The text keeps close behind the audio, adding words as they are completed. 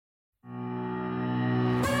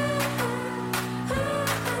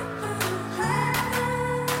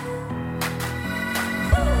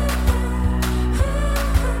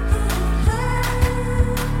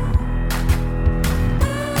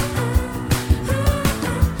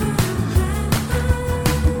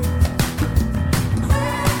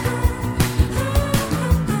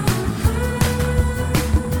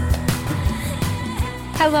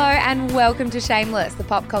Hello and welcome to Shameless, the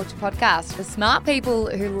pop culture podcast for smart people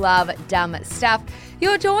who love dumb stuff.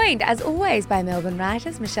 You're joined, as always, by Melbourne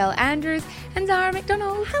writers Michelle Andrews and Zara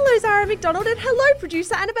McDonald. Hello, Zara McDonald, and hello,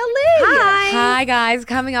 producer Annabelle Lee. Hi, guys.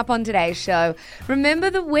 Coming up on today's show, remember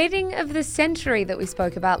the wedding of the century that we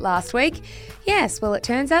spoke about last week? Yes, well, it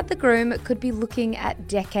turns out the groom could be looking at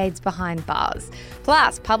decades behind bars.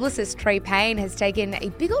 Plus, publicist Tree Payne has taken a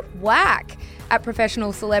big old whack at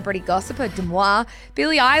professional celebrity gossiper Demois.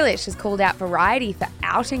 Billie Eilish has called out Variety for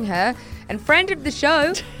outing her, and friend of the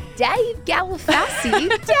show, Dave Galifassi,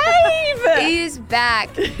 is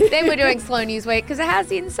back. Then we're doing Slow News Week because it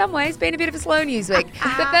has in some ways been a bit of a slow news week.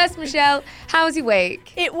 But first, Michelle, how was your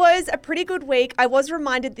week? It was a pretty good week. I was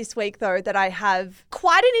reminded this week, though, that I have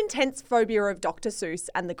quite an intense phobia of Dr. Seuss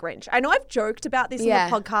and the Grinch. I know I've joked about this on the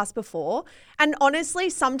podcast before, and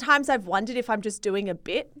honestly, sometimes I've wondered if I'm just doing a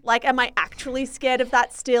bit. Like, am I actually scared of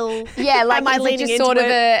that still? Yeah, like, am I is leaning it just into sort of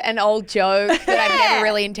it? an old joke that I've never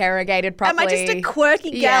really interrogated properly? Am I just a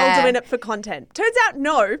quirky gal doing it for content? Turns out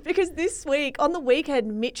no, because this week, on the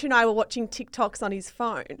weekend, Mitch and I were watching TikToks on his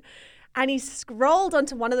phone, and he scrolled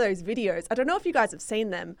onto one of those videos. I don't know if you guys have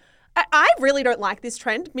seen them. I really don't like this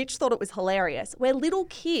trend. Mitch thought it was hilarious, where little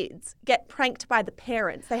kids get pranked by the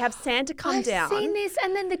parents. They have Santa come down. I've seen this,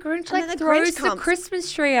 and then the Grinch the throws Grinch the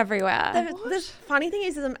Christmas tree everywhere. The funny thing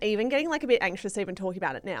is I'm even getting like a bit anxious even talking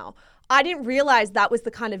about it now. I didn't realise that was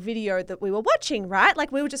the kind of video that we were watching, right?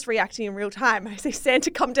 Like we were just reacting in real time. I see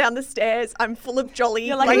Santa come down the stairs. I'm full of jolly.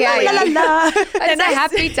 You're like, la, la, la. It's a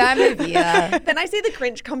happy time of year. Then I see the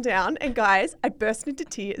Grinch come down and guys, I burst into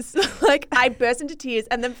tears. I burst into tears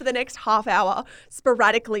and then for the next half hour,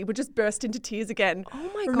 sporadically would just burst into tears again.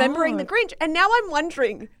 Oh my remembering God. the Grinch. And now I'm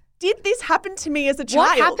wondering, did this happen to me as a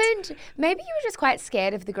child? What happened? Maybe you were just quite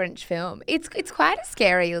scared of the Grinch film. It's quite a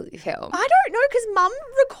scary film. I don't know, because Mum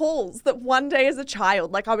recalls that one day as a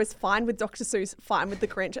child, like I was fine with Dr. Seuss, fine with the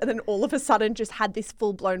Grinch, and then all of a sudden just had this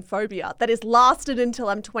full-blown phobia that has lasted until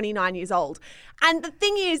I'm 29 years old. And the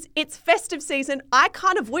thing is, it's festive season. I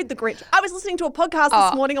can't avoid the Grinch. I was listening to a podcast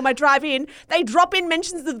this morning on my drive in. They drop in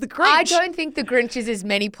mentions of the Grinch. I don't think the Grinch is as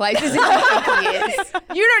many places as you think he is.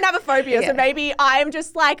 You don't have a phobia, so maybe I am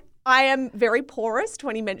just like, I am very porous to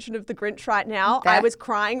any mention of the Grinch right now. I was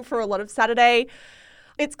crying for a lot of Saturday.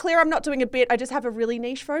 It's clear I'm not doing a bit. I just have a really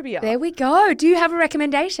niche phobia. There we go. Do you have a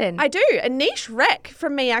recommendation? I do. A niche rec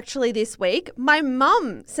from me actually this week. My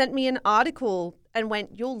mum sent me an article and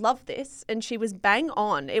went, "You'll love this." And she was bang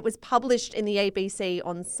on. It was published in the ABC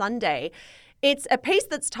on Sunday. It's a piece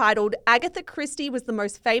that's titled, "Agatha Christie was the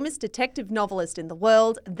most famous detective novelist in the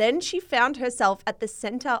world. Then she found herself at the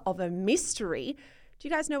center of a mystery." Do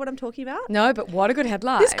you guys know what I'm talking about? No, but what a good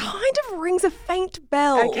headline. This kind of rings a faint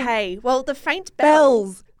bell. Okay, well, the faint bell.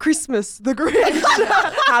 Bells. Christmas, the Grinch.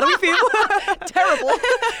 How do we feel? Terrible.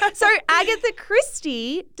 So Agatha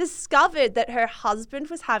Christie discovered that her husband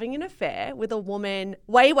was having an affair with a woman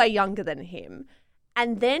way, way younger than him.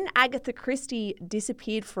 And then Agatha Christie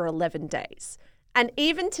disappeared for 11 days. And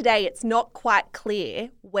even today, it's not quite clear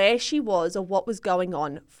where she was or what was going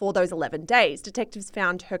on for those 11 days. Detectives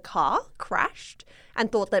found her car crashed and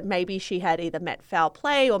thought that maybe she had either met foul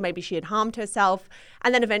play or maybe she had harmed herself,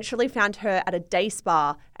 and then eventually found her at a day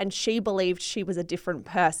spa and she believed she was a different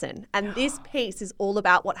person. And this piece is all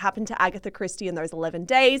about what happened to Agatha Christie in those 11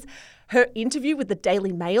 days, her interview with the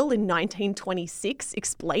Daily Mail in 1926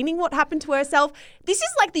 explaining what happened to herself. This is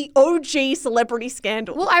like the OG celebrity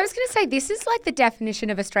scandal. Well, I was going to say, this is like the definition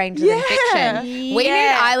of a stranger than fiction. We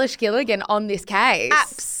need Eilish Gilligan on this case.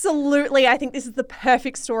 Absolutely. I think this is the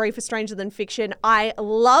perfect story for Stranger Than Fiction. I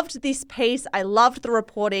loved this piece. I loved the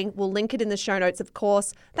reporting. We'll link it in the show notes, of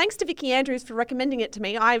course. Thanks to Vicky Andrews for recommending it to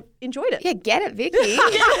me. I enjoyed it. Yeah, get it, Vicky.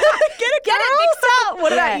 Get it, Victor.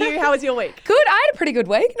 What about you? How was your week? Good. I had a pretty good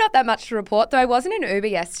week. Not that much to report, though I was in an Uber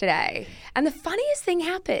yesterday. And the funniest thing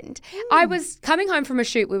happened. I was coming home from a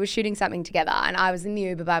shoot. We were shooting something together and I was in the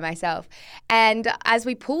Uber by myself. And as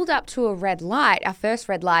we pulled up to a red light, our first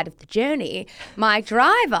red light of the journey, my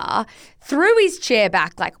driver threw his chair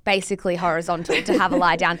back, like basically horizontal to have a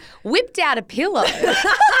lie down, whipped out a pillow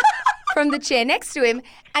from the chair next to him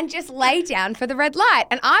and just lay down for the red light.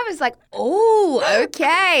 And I was like, oh,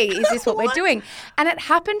 okay, is this what we're doing? And it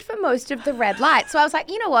happened for most of the red light. So I was like,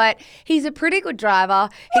 you know what? He's a pretty good driver.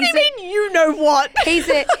 What do you mean, you know what? He's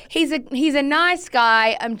He's a nice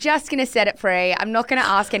guy. I'm just going to set it free. I'm not going to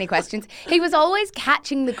ask any questions. He was always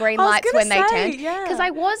catching the green lights when they turned. Because I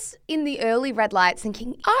was in the early red lights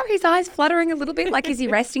thinking, are his eyes fluttering a little bit? Like, is he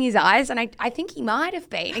resting his eyes? And I think he might have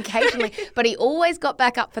been occasionally, but he always got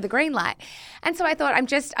back up for the green light. And so I thought,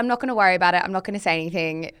 I'm not going to worry about it. I'm not going to say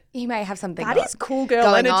anything. He may have something That is cool girl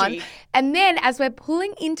going energy. on. And then as we're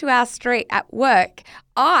pulling into our street at work,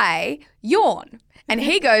 I yawn. And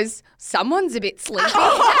he goes, someone's a bit sleepy.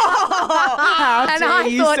 How And dare I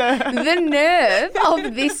you, thought, sir. the nerve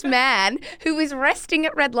of this man who is resting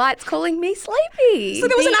at red lights calling me sleepy. So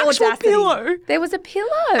there was The an actual audacity. pillow. There was a pillow.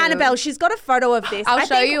 Annabelle, she's got a photo of this. I'll I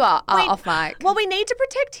show think you off mic. Well, we need to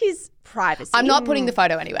protect his privacy. I'm not putting the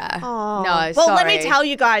photo anywhere. Oh. No, Well, let me sorry. tell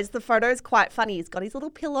you guys, the photo is quite funny. He's got his little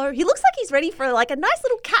pillow. He looks like he's ready for like a nice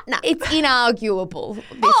little cat nap. It's inarguable,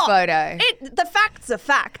 this photo. The facts are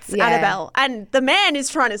facts, Yeah. Annabelle. And the man is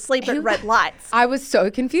trying to sleep at red lights. I was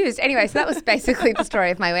so confused. Anyway, so that was basically the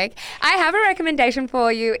story of my week. I have a recommendation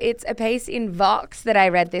for you. It's a piece in Vox that I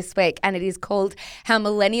read this week, and it is called How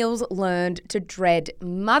Millennials Learned to Dread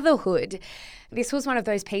Motherhood. This was one of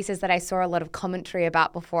those pieces that I saw a lot of commentary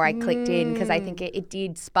about before I clicked in because I think it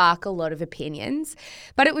did spark a lot of opinions.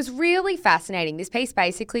 But it was really fascinating. This piece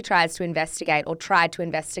basically tried to investigate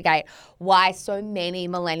why so many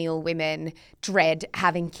millennial women dread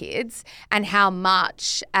having kids and how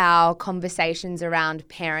much our conversations around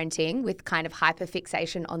parenting with kind of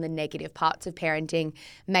hyperfixation on the negative parts of parenting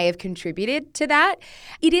may have contributed to that.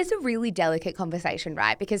 It is a really delicate conversation,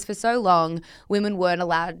 right? Because for so long, women weren't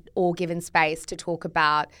allowed or given space to talk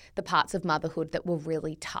about the parts of motherhood that were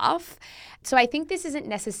really tough. So I think this isn't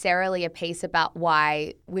necessarily a piece about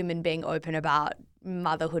why women being open about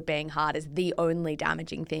motherhood being hard is the only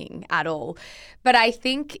damaging thing at all. But I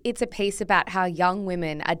think it's a piece about how young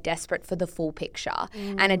women are desperate for the full picture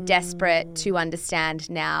and are desperate to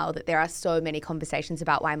understand now that there are so many conversations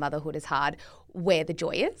about why motherhood is hard, where the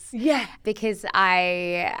joy is. Yeah. Because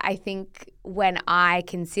I think when I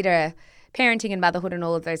consider parenting and motherhood and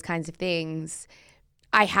all of those kinds of things,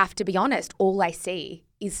 I have to be honest, all I see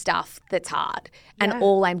is stuff that's hard. And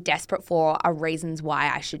all I'm desperate for are reasons why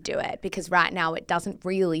I should do it. Because right now it doesn't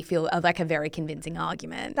really feel like a very convincing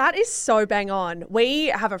argument. That is so bang on. We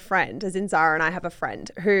have a friend, as in Zara and I have a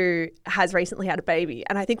friend who has recently had a baby.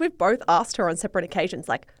 And I think we've both asked her on separate occasions,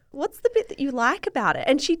 like, what's the bit that you like about it?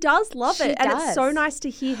 And she does love She it. And does. it's so nice to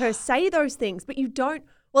hear her say those things. But you don't,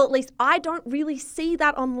 well, at least I don't really see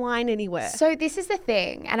that online anywhere. So this is the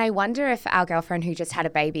thing, and I wonder if our girlfriend who just had a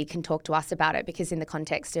baby can talk to us about it, because in the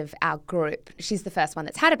context of our group, she's the first one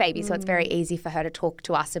that's had a baby, so it's very easy for her to talk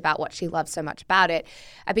to us about what she loves so much about it.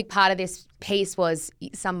 A big part of this piece was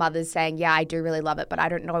some mothers saying, yeah, I do really love it, but I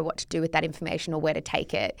don't know what to do with that information or where to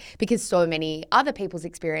take it, because so many other people's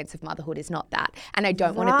experience of motherhood is not that. And I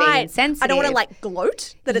don't want to be insensitive. I don't want to like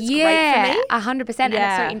gloat that it's great for Yeah, me. 100%. And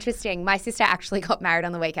it's so interesting. My sister actually got married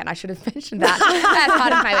on the weekend. I should have mentioned that as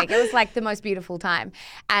part of my week. It was like the most beautiful time.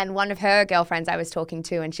 And one of her girlfriends I was talking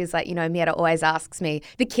to, and she's like, you know, Mieta always asks me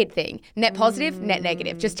the kid thing, net positive, net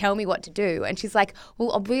negative, just tell me what to do. And she's like,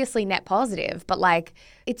 well, obviously net positive, but like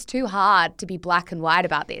it's too hard to be black and white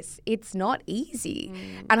about this. It's not easy.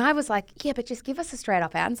 And I was like, yeah, but just give us a straight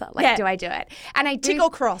up answer. Like, do I do it? And I do. Tick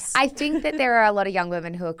or cross. I think that there are a lot of young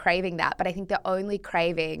women who are craving that, but I think they're only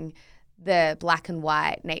craving the black and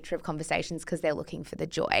white nature of conversations because they're looking for the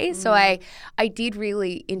joy. So I did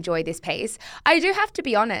really enjoy this piece. I do have to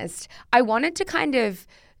be honest, I wanted to kind of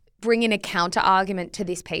bring in a counter argument to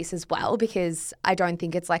this piece as well, because I don't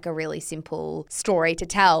think it's like a really simple story to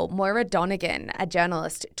tell. Moira Donegan, a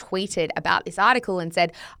journalist, tweeted about this article and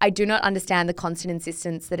said, I do not understand the constant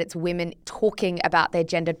insistence that it's women talking about their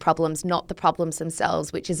gendered problems, not the problems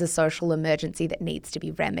themselves, which is a social emergency that needs to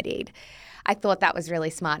be remedied. I thought that was really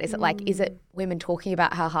smart. Is it women talking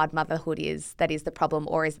about how hard motherhood is that is the problem,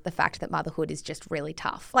 or is it the fact that motherhood is just really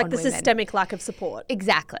tough Like on the women? systemic lack of support.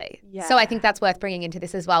 Exactly. Yeah. So I think that's worth bringing into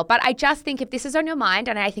this as well. But I just think if this is on your mind,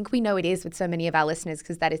 and I think we know it is with so many of our listeners,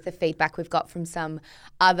 because that is the feedback we've got from some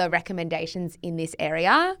other recommendations in this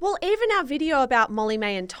area. Well, even our video about Molly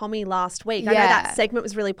May and Tommy last week, I know that segment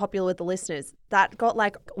was really popular with the listeners. That got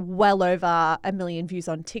like well over 1 million views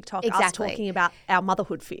on TikTok, us Exactly. talking about our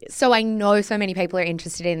motherhood fears. So I know so many people are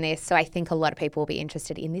interested in this, so I think a lot of people will be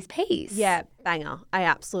interested in this piece. Yeah, banger. I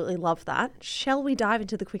absolutely love that. Shall we dive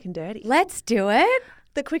into the quick and dirty? Let's do it.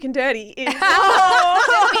 The quick and dirty is,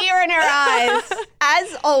 The fear in her eyes.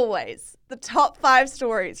 as always, the top 5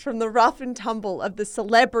 stories from the rough and tumble of the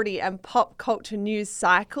celebrity and pop culture news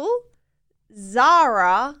cycle.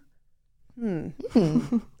 Zara,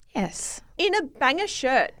 Yes. in a banger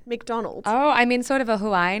shirt, McDonald's. Oh, I'm in sort of a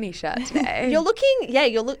Hawaiian shirt today.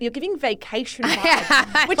 You're giving vacation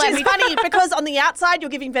vibes, which is funny because on the outside you're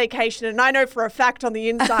giving vacation, and I know for a fact on the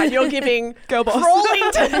inside you're giving Girl boss.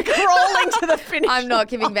 crawling to the finish. I'm not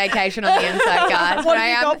giving vacation on the inside, guys. What but have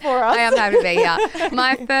you got for us? I am happy to be here.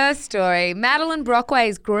 My first story, Madeline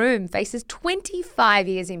Brockway's groom faces 25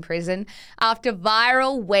 years in prison after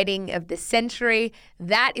viral wedding of the century.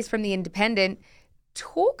 That is from The Independent.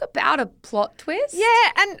 Talk about a plot twist.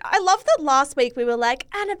 Yeah, and I love that last week we were like,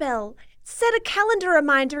 Annabelle, set a calendar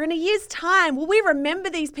reminder in a year's time. Will we remember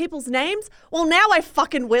these people's names? Well, now I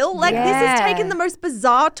fucking will. This has taken the most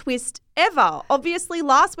bizarre twist ever. Obviously,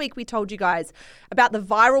 last week we told you guys about the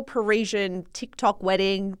viral Parisian TikTok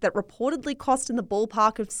wedding that reportedly cost in the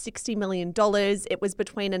ballpark of $60 million. It was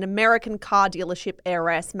between an American car dealership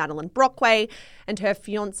heiress, Madeline Brockway, and her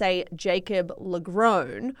fiancé, Jacob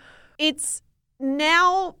Legrone. It's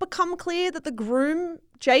now become clear that the groom,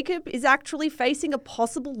 Jacob, is actually facing a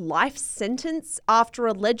possible life sentence after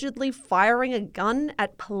allegedly firing a gun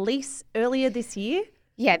at police earlier this year.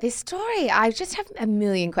 Yeah, this story, I just have a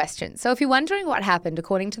million questions. So if you're wondering what happened,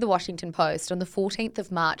 according to the Washington Post, on the 14th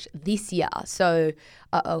of March this year, so,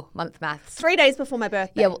 month maths. 3 days before my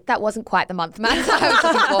birthday. Yeah, well, that wasn't quite the month maths I was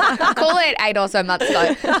looking for. Call it 8 or so months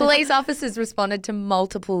ago. Police officers responded to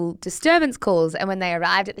multiple disturbance calls, and when they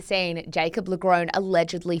arrived at the scene, Jacob Legrone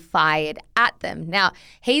allegedly fired at them. Now,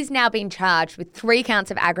 he's now been charged with 3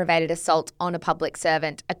 counts of aggravated assault on a public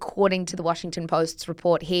servant. According to the Washington Post's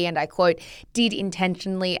report, he, and I quote, did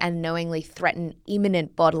intentionally and knowingly threaten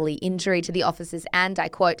imminent bodily injury to the officers and, I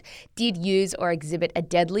quote, did use or exhibit a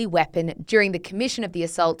deadly weapon during the commission of the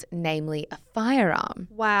assault, namely a firearm.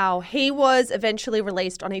 Wow. He was eventually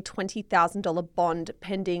released on a $20,000 bond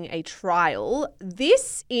pending a trial.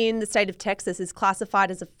 This, in the state of Texas, is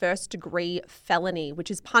classified as a first-degree felony,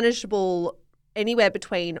 which is punishable anywhere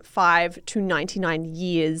between 5 to 99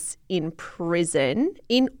 years in prison.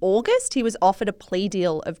 In August, he was offered a plea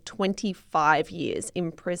deal of 25 years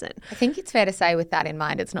in prison. I think it's fair to say with that in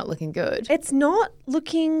mind, it's not looking good. It's not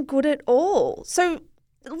looking good at all. So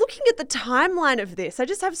looking at the timeline of this, I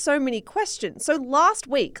just have so many questions. So last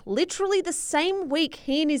week, literally the same week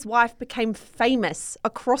he and his wife became famous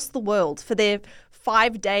across the world for their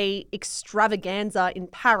 5-day extravaganza in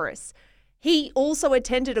Paris, he also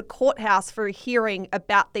attended a courthouse for a hearing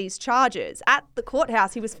about these charges. At the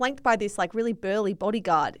courthouse, he was flanked by this really burly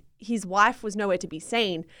bodyguard. His wife was nowhere to be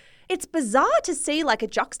seen. It's bizarre to see a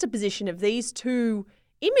juxtaposition of these two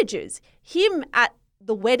images. Him at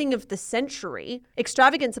the wedding of the century,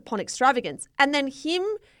 extravagance upon extravagance, and then him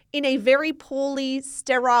in a very poorly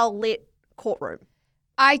sterile lit courtroom.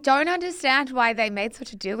 I don't understand why they made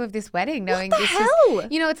such a deal of this wedding, knowing what the this hell? is,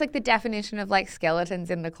 it's like the definition of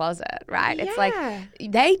skeletons in the closet, right? Yeah. It's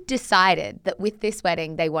like they decided that with this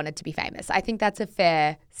wedding, they wanted to be famous. I think that's a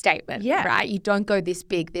fair statement, right? You don't go this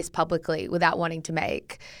big, this publicly without wanting to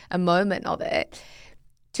make a moment of it.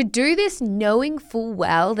 To do this knowing full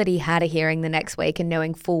well that he had a hearing the next week and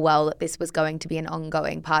knowing full well that this was going to be an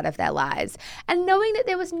ongoing part of their lives and knowing that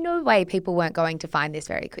there was no way people weren't going to find this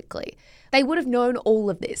very quickly. They would have known all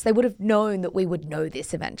of this. They would have known that we would know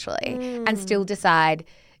this eventually and still decide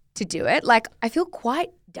to do it. I feel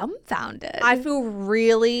quite dumbfounded. I feel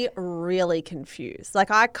really, really confused.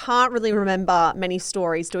 I can't really remember many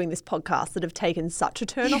stories doing this podcast that have taken such a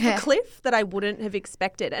turn off a cliff that I wouldn't have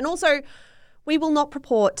expected. And also, we will not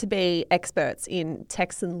purport to be experts in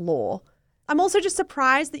Texan law. I'm also just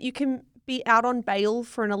surprised that you can be out on bail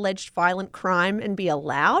for an alleged violent crime and be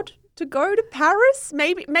allowed to go to Paris.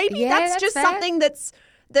 Maybe that's just fair. something that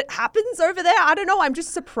happens over there. I don't know. I'm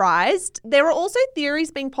just surprised. There are also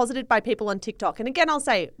theories being posited by people on TikTok. And again, I'll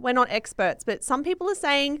say we're not experts, but some people are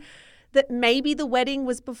saying that maybe the wedding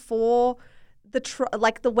was before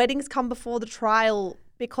the weddings come before the trial,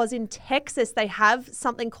 because in Texas, they have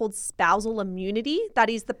something called spousal immunity. That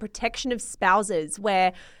is the protection of spouses,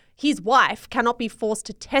 where his wife cannot be forced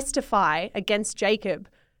to testify against Jacob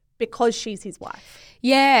because she's his wife.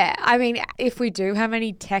 Yeah. I mean, if we do have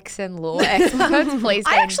any Texan law experts, please.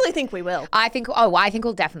 I actually think we will. I think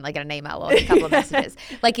we'll definitely get an email or a couple of messages.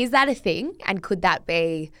 Is that a thing? And could that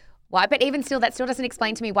be why? But even still, that still doesn't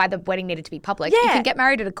explain to me why the wedding needed to be public. Yeah. You can get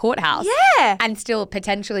married at a courthouse and still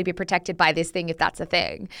potentially be protected by this thing if that's a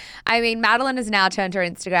thing. I mean, Madeline has now turned her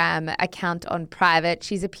Instagram account on private.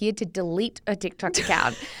 She's appeared to delete a TikTok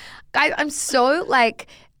account. Guys, I'm so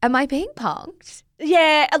am I being punked?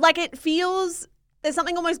 Yeah, it feels there's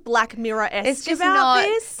something almost Black Mirror-esque about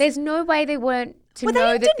this. There's no way they weren't to Were they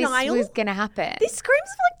know in that denial? this was going to happen. This screams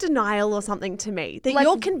of like denial or something to me. That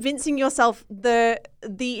you're convincing yourself the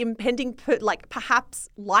impending perhaps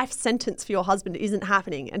life sentence for your husband isn't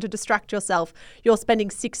happening, and to distract yourself, you're spending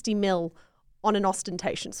 60 mil on an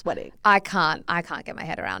ostentatious wedding. I can't get my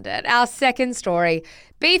head around it. Our second story,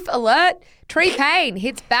 beef alert, Tree Payne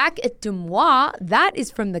hits back at Demois. That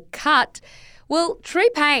is from The Cut. Well,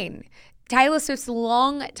 Tree Payne, Taylor Swift's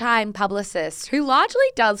long-time publicist, who largely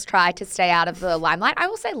does try to stay out of the limelight, I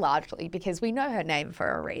will say largely because we know her name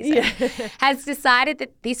for a reason, has decided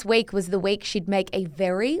that this week was the week she'd make a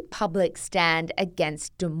very public stand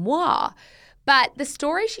against Demois. But the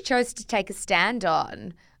story she chose to take a stand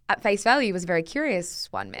on at face value was a very curious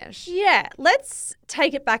one, Mish. Yeah, let's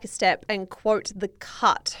take it back a step and quote The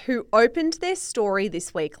Cut, who opened their story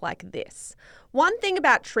this week like this. One thing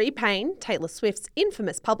about Tree Payne, Taylor Swift's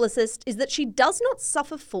infamous publicist, is that she does not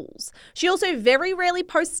suffer fools. She also very rarely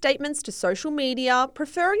posts statements to social media,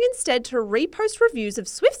 preferring instead to repost reviews of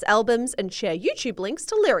Swift's albums and share YouTube links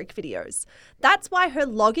to lyric videos. That's why her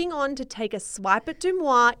logging on to take a swipe at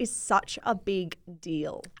Demois is such a big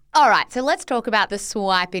deal. All right, so let's talk about the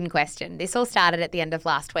swipe in question. This all started at the end of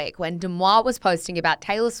last week when Demois was posting about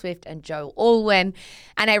Taylor Swift and Joe Alwyn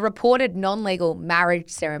and a reported non-legal marriage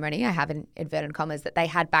ceremony, I have in inverted commas, that they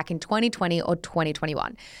had back in 2020 or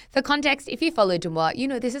 2021. For context, if you follow Demois, you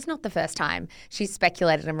know this is not the first time she's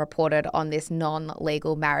speculated and reported on this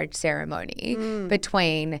non-legal marriage ceremony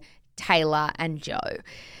between Taylor and Joe.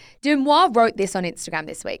 Demois wrote this on Instagram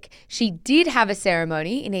this week. She did have a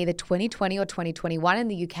ceremony in either 2020 or 2021 in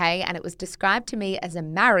the UK, and it was described to me as a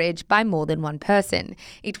marriage by more than one person.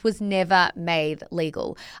 It was never made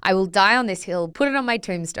legal. I will die on this hill, put it on my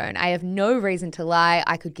tombstone. I have no reason to lie.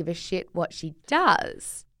 I could give a shit what she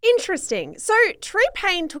does. Interesting. So Tree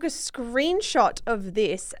Payne took a screenshot of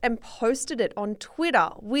this and posted it on Twitter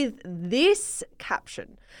with this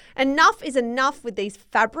caption. Enough is enough with these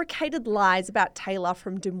fabricated lies about Taylor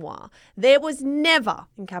from Demois. There was never,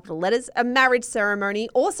 in capital letters, a marriage ceremony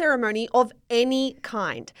or ceremony of any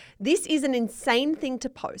kind. This is an insane thing to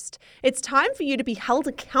post. It's time for you to be held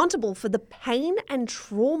accountable for the pain and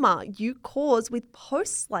trauma you cause with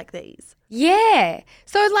posts like these. Yeah.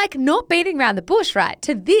 So not beating around the bush, right?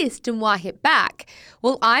 To this, Demois hit back.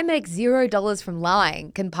 Well, I make $0 from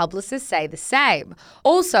lying. Can publicists say the same?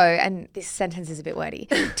 Also, and this sentence is a bit wordy,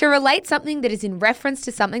 to relate something that is in reference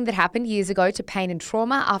to something that happened years ago to pain and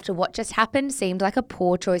trauma after what just happened seemed like a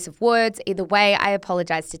poor choice of words. Either way, I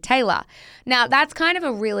apologize to Taylor. Now, that's kind of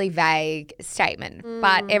a really vague statement,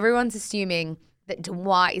 but everyone's assuming that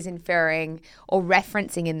Demois is inferring or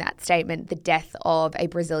referencing in that statement the death of a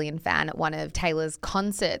Brazilian fan at one of Taylor's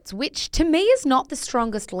concerts, which to me is not the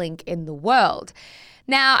strongest link in the world.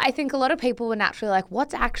 Now, I think a lot of people were naturally like,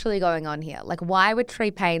 what's actually going on here? Why would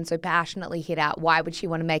Tree Payne so passionately hit out? Why would she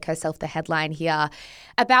want to make herself the headline here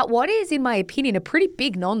about what is, in my opinion, a pretty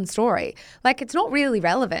big non-story? It's not really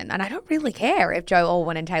relevant, and I don't really care if Joe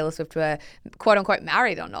Alwyn and Taylor Swift were quote-unquote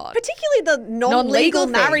married or not. Particularly the non-legal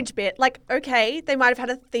thing. marriage bit. Okay, they might have had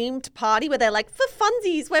a themed party where they're like, for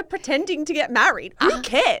funsies, we're pretending to get married. Who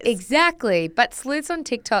cares? Exactly. But sleuths on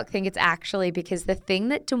TikTok think it's actually because the thing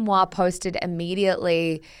that Demois posted immediately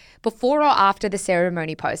before or after the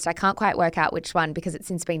ceremony post, I can't quite work out which one because it's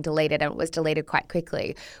since been deleted and it was deleted quite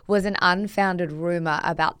quickly, was an unfounded rumor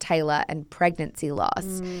about Taylor and pregnancy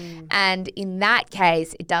loss. And in that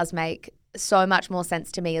case, it does make so much more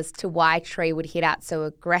sense to me as to why Tree would hit out so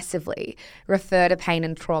aggressively, refer to pain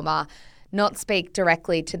and trauma, not speak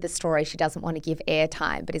directly to the story she doesn't want to give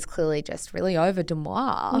airtime, but is clearly just really over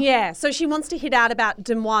Demois. Yeah, so she wants to hit out about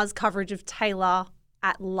Demois' coverage of Taylor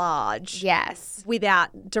at large. Yes.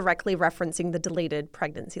 Without directly referencing the deleted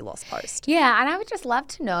pregnancy loss post. Yeah, and I would just love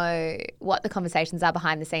to know what the conversations are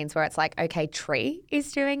behind the scenes where it's okay, Tree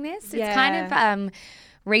is doing this. Yeah. It's kind of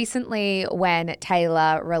recently when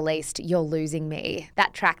Taylor released You're Losing Me,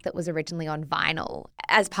 that track that was originally on vinyl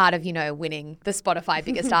as part of, winning the Spotify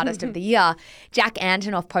Biggest Artist of the Year, Jack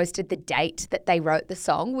Antonoff posted the date that they wrote the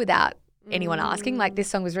song without anyone asking. This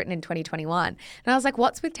song was written in 2021. And I was like,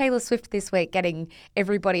 what's with Taylor Swift this week getting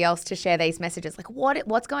everybody else to share these messages?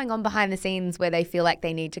 What's going on behind the scenes where they feel like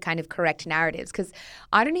they need to kind of correct narratives? Because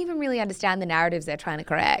I don't even really understand the narratives they're trying to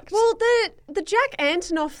correct. Well, the Jack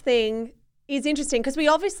Antonoff thing is interesting because we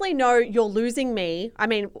obviously know You're Losing Me. I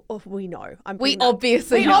mean, we know. We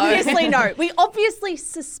obviously know. We obviously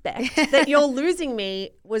suspect that You're Losing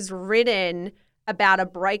Me was written about a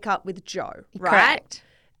breakup with Joe, right? Correct.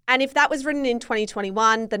 And if that was written in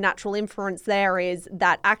 2021, the natural inference there is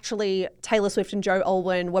that actually Taylor Swift and Joe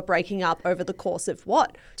Alwyn were breaking up over the course of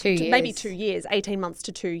what? 2 years. Maybe 2 years, 18 months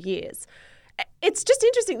to 2 years. it's just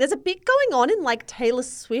interesting. There's a bit going on in like Taylor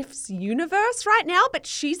Swift's universe right now, but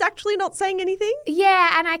she's actually not saying anything.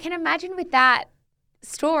 Yeah, and I can imagine with that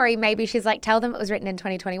story, maybe she's like, tell them it was written in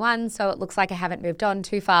 2021, so it looks like I haven't moved on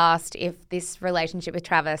too fast if this relationship with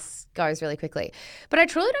Travis goes really quickly. But I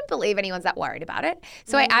truly don't believe anyone's that worried about it.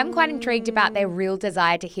 So I am quite intrigued about their real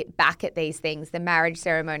desire to hit back at these things, the marriage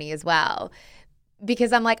ceremony as well.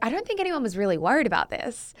 Because I'm like, I don't think anyone was really worried about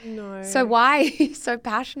this. No. So why are you so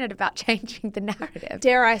passionate about changing the narrative?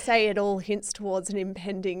 Dare I say it all hints towards an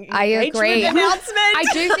impending I agree. announcement. I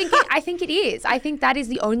think it is. I think that is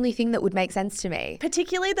the only thing that would make sense to me.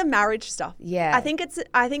 Particularly the marriage stuff. Yeah. I think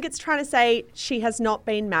it's trying to say she has not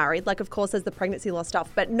been married. Like, of course, there's the pregnancy loss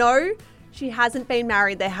stuff. But no, she hasn't been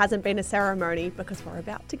married. There hasn't been a ceremony because we're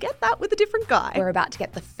about to get that with a different guy. We're about to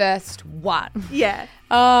get the first one. Yeah.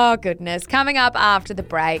 Oh, goodness. Coming up after the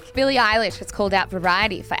break, Billie Eilish has called out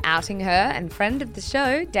Variety for outing her, and friend of the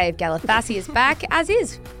show, Dave Galifianakis, is back, as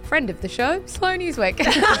is friend of the show, Slow News Week.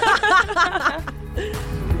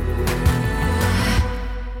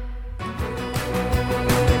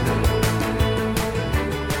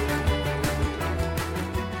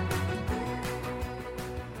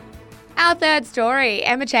 Our third story,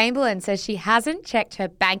 Emma Chamberlain says she hasn't checked her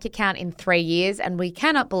bank account in 3 years, and we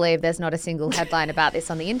cannot believe there's not a single headline about this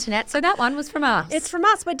on the internet, so that one was from us. It's from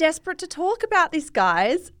us. We're desperate to talk about this,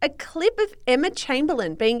 guys. A clip of Emma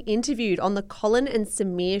Chamberlain being interviewed on the Colin and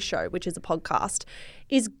Samir show, which is a podcast,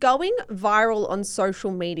 is going viral on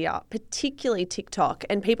social media, particularly TikTok,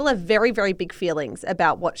 and people have very, very big feelings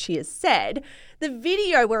about what she has said. The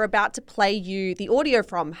video we're about to play you the audio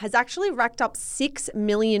from has actually racked up 6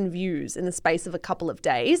 million views in the space of a couple of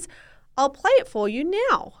days. I'll play it for you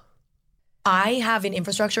now. I have an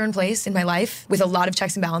infrastructure in place in my life with a lot of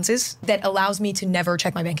checks and balances that allows me to never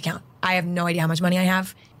check my bank account. I have no idea how much money I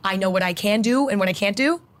have. I know what I can do and what I can't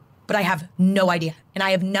do, but I have no idea. And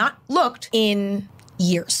I have not looked in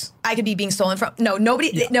years. I could be being stolen from. No,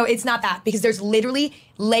 it's not that, because there's literally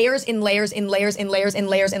layers and layers and layers and layers and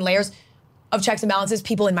layers and layers of checks and balances,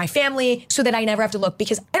 people in my family, so that I never have to look,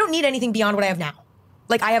 because I don't need anything beyond what I have now.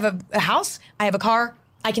 Like, I have a house, I have a car,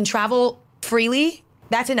 I can travel freely.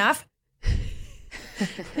 That's enough.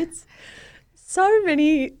 It's so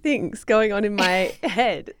many things going on in my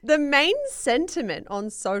head. The main sentiment on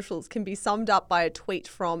socials can be summed up by a tweet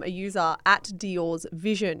from a user at Dior's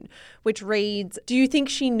Vision, which reads, "Do you think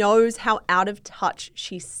she knows how out of touch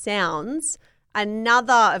she sounds?"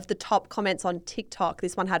 Another of the top comments on TikTok,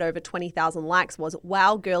 this one had over 20,000 likes, was,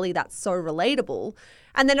 "Wow, girly, that's so relatable."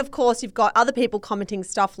 And then, of course, you've got other people commenting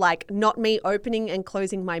stuff like, "Not me opening and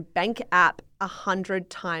closing my bank app 100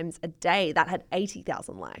 times a day." That had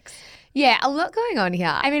 80,000 likes. Yeah, a lot going on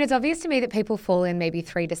here. I mean, it's obvious to me that people fall in maybe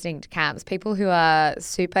 3 distinct camps. People who are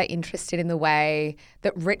super interested in the way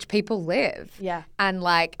that rich people live. Yeah. And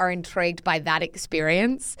like are intrigued by that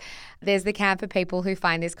experience. There's the camp of people who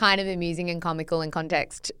find this kind of amusing and comical in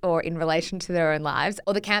context or in relation to their own lives,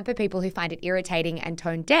 or the camp of people who find it irritating and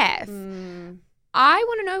tone deaf. I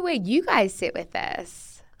want to know where you guys sit with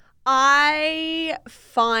this. I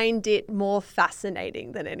find it more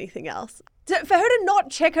fascinating than anything else. For her to not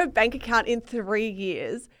check her bank account in 3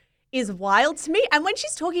 years is wild to me. And when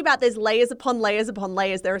she's talking about there's layers upon layers upon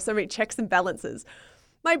layers, there are so many checks and balances,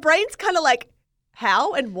 my brain's kind of like,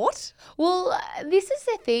 how and what? Well, this is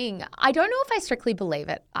the thing. I don't know if I strictly believe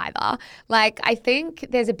it either. Like, I think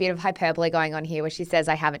there's a bit of hyperbole going on here where she says,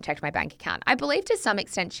 I haven't checked my bank account. I believe to some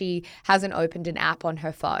extent she hasn't opened an app on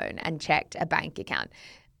her phone and checked a bank account.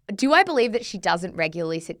 Do I believe that she doesn't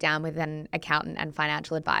regularly sit down with an accountant and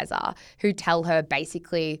financial advisor who tell her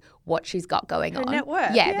basically what she's got going on? Her net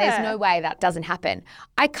worth. Yeah, there's no way that doesn't happen.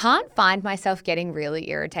 I can't find myself getting really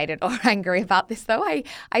irritated or angry about this, though.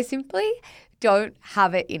 I simply don't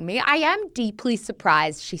have it in me. I am deeply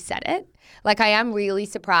surprised she said it. Like, I am really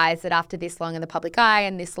surprised that after this long in the public eye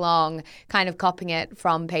and this long kind of copying it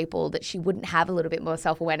from people, that she wouldn't have a little bit more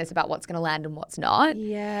self-awareness about what's going to land and what's not.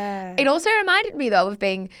 Yeah. It also reminded me, though, of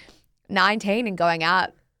being 19 and going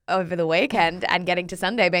out over the weekend and getting to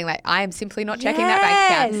Sunday being like, I am simply not checking that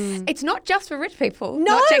bank account. It's not just for rich people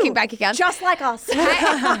not checking bank accounts. Just like us.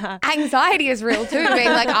 Anxiety is real too, being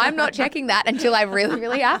like, I'm not checking that until I really,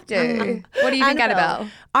 really have to. What do you think, Annabelle?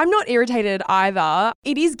 I'm not irritated either.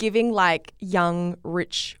 It is giving like young,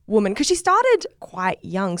 rich woman, because she started quite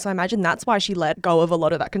young. So I imagine that's why she let go of a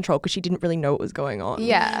lot of that control, because she didn't really know what was going on.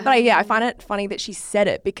 Yeah. But I find it funny that she said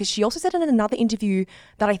it, because she also said it in another interview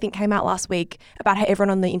that I think came out last week about how everyone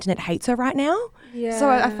on the internet hates her right now. Yeah. So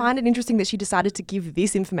I find it interesting that she decided to give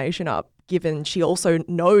this information up, given she also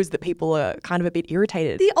knows that people are kind of a bit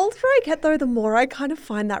irritated. The older I get, though, the more I kind of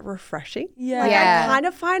find that refreshing. Yeah. Like, Yeah. I kind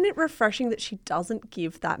of find it refreshing that she doesn't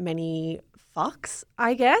give that many fucks,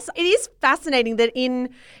 I guess. It is fascinating that in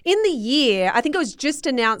the year, I think it was just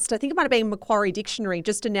announced, I think it might have been Macquarie Dictionary,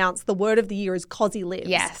 just announced the word of the year is Cosy Lives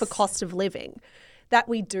Yes. for cost of living. That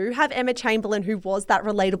we do have Emma Chamberlain, who was that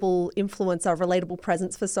relatable influencer, relatable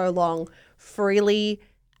presence for so long, freely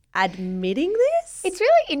admitting this. It's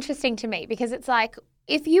really interesting to me because it's like,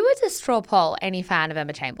 if you were to straw poll any fan of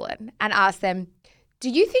Emma Chamberlain and ask them, do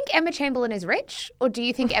you think Emma Chamberlain is rich or do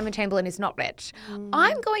you think Emma Chamberlain is not rich?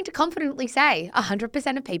 I'm going to confidently say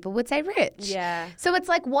 100% of people would say rich. Yeah. So it's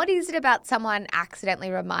like, what is it about someone accidentally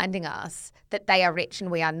reminding us that they are rich and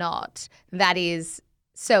we are not that is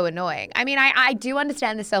so annoying? I mean, I do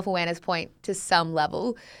understand the self-awareness point to some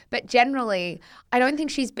level, but generally, I don't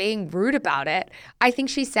think she's being rude about it. I think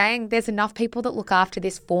she's saying there's enough people that look after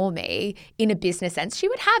this for me in a business sense. She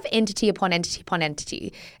would have entity upon entity upon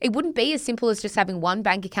entity. It wouldn't be as simple as just having one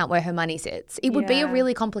bank account where her money sits. It would be a Yeah.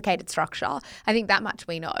 really complicated structure. I think that much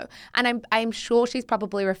we know. And I'm sure she's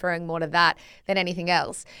probably referring more to that than anything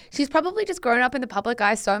else. She's probably just grown up in the public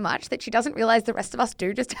eye so much that she doesn't realize the rest of us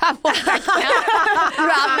do just have one bank account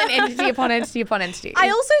rather than entity upon entity upon entity. I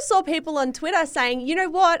also saw people on Twitter saying, you know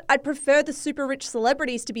what, I'd prefer the super rich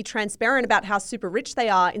celebrities to be transparent about how super rich they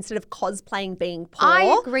are instead of cosplaying being poor.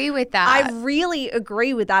 I agree with that. I really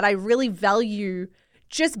agree with that. I really value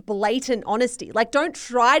just blatant honesty. Like, don't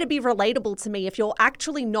try to be relatable to me if you're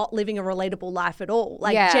actually not living a relatable life at all.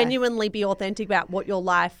 Like, Yeah. genuinely be authentic about what your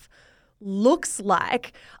life looks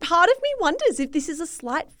like. Part of me wonders if this is a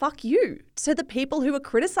slight fuck you to the people who were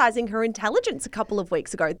criticizing her intelligence a couple of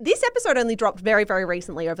weeks ago. This episode only dropped very, very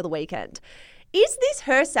recently over the weekend. Is this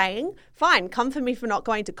her saying, fine, come for me for not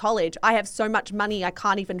going to college. I have so much money I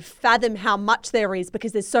can't even fathom how much there is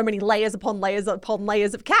because there's so many layers upon layers upon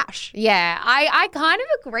layers of cash. Yeah, I kind of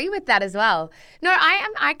agree with that as well. No,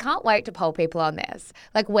 I can't wait to poll people on this.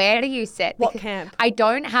 Like, where do you sit? What Because camp? I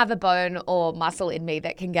don't have a bone or muscle in me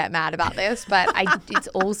that can get mad about this, but it's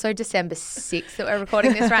also December 6th that we're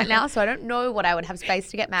recording this right now, so I don't know what I would have space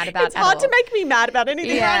to get mad about It's at hard all. to make me mad about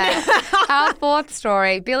anything right Yeah. now. Our fourth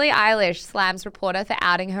story, Billie Eilish slams reporter for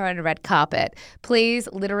outing her on a red carpet. Please,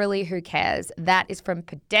 literally, who cares? That is from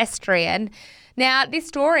Pedestrian. Now, this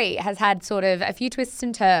story has had sort of a few twists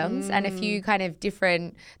and turns and a few kind of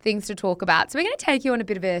different things to talk about. So we're going to take you on a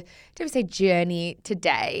bit of a, dare we say, journey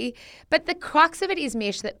today. But the crux of it is,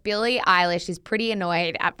 Mish, that Billie Eilish is pretty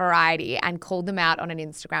annoyed at Variety and called them out on an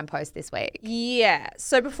Instagram post this week. Yeah.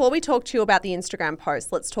 So before we talk to you about the Instagram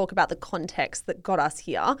post, let's talk about the context that got us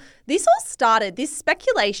here. This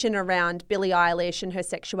speculation around Billie Eilish and her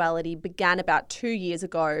sexuality began about 2 years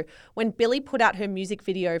ago when Billie put out her music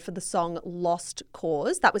video for the song Lost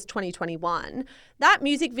Cause. That was 2021. That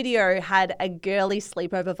music video had a girly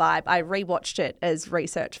sleepover vibe. I rewatched it as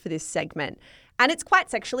research for this segment, and it's quite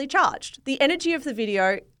sexually charged. The energy of the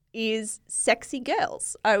video is sexy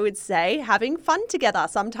girls, I would say, having fun together,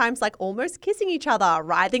 sometimes like almost kissing each other,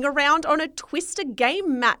 writhing around on a Twister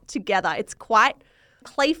game mat together. It's quite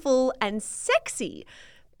playful and sexy.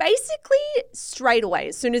 Basically, straight away,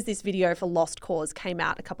 as soon as this video for Lost Cause came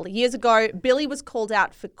out a couple of years ago, Billie was called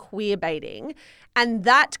out for queer baiting. And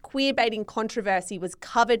that queer baiting controversy was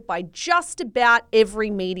covered by just about every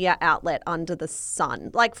media outlet under the sun.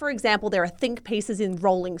 Like, for example, there are think pieces in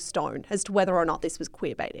Rolling Stone as to whether or not this was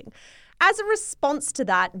queer baiting. As a response to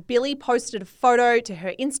that, Billie posted a photo to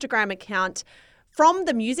her Instagram account from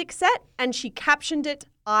the music set, and she captioned it,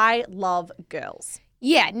 "I love girls."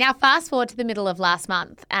 Yeah, now fast forward to the middle of last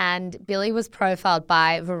month and Billie was profiled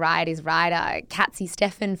by Variety's writer, Katzy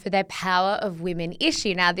Steffen, for their Power of Women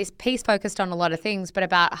issue. Now, this piece focused on a lot of things, but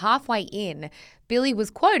about halfway in, Billie was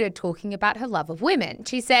quoted talking about her love of women.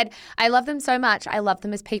 She said, "I love them so much. I love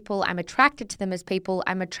them as people. I'm attracted to them as people.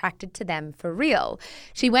 I'm attracted to them for real."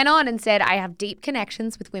 She went on and said, "I have deep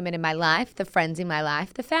connections with women in my life, the friends in my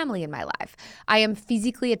life, the family in my life. I am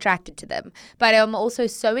physically attracted to them, but I'm also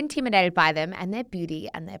so intimidated by them and their beauty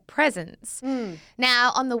and their presence."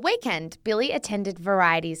 Now, on the weekend, Billie attended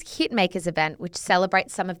Variety's Hitmakers event, which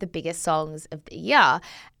celebrates some of the biggest songs of the year.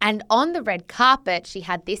 And on the red carpet, she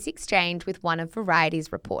had this exchange with one of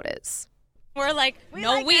Variety's reporters. We're like, we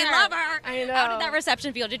love her. I know. How did that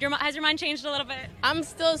reception feel? Has your mind changed a little bit? I'm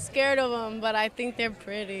still scared of them, but I think they're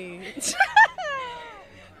pretty.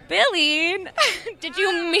 Billie, did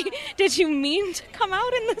you mean to come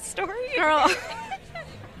out in the story? Girl.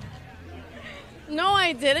 No,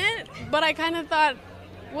 I didn't, but I kind of thought,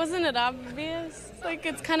 wasn't it obvious? Like,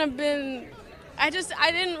 it's kind of been I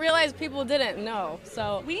didn't realize people didn't know.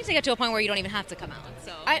 So We need to get to a point where you don't even have to come out.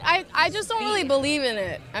 So I just don't really believe in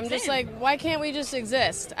it. I'm just like, why can't we just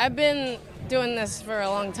exist? I've been doing this for a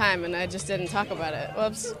long time and I just didn't talk about it.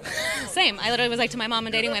 Whoops. Same. I literally was like to my mom,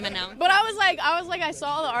 I'm dating women now. But I was like, I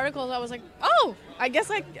saw all the articles. I was like, oh, I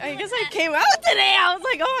guess I came out today. I was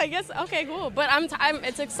like, oh, I guess, okay, cool. But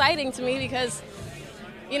it's exciting to me because,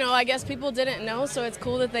 you know, I guess people didn't know, so it's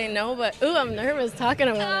cool that they know. But I'm nervous talking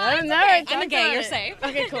about it. I'm nervous. I'm a gay. You're safe.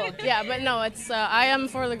 Okay, cool. Yeah, but no, it's I am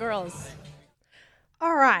for the girls.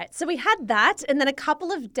 All right, so we had that, and then a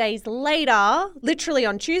couple of days later, literally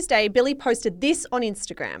on Tuesday, Billy posted this on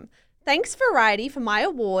Instagram. Thanks, Variety, for my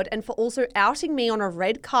award and for also outing me on a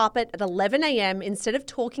red carpet at 11 a.m. instead of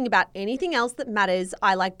talking about anything else that matters.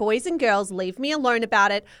 I like boys and girls. Leave me alone about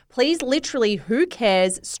it. Please, literally, who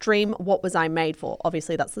cares? Stream What Was I Made For?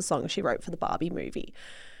 Obviously, that's the song she wrote for the Barbie movie.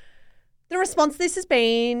 The response to this has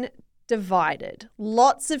been divided.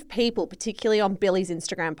 Lots of people, particularly on Billy's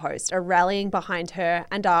Instagram post, are rallying behind her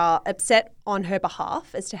and are upset on her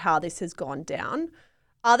behalf as to how this has gone down.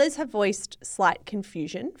 Others have voiced slight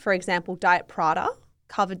confusion. For example, Diet Prada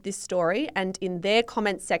covered this story, and in their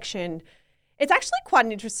comment section, it's actually quite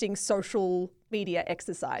an interesting social media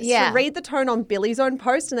exercise. Yeah. So read the tone on Billy's own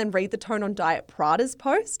post and then read the tone on Diet Prada's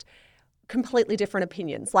post. Completely different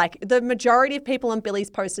opinions. Like the majority of people on Billy's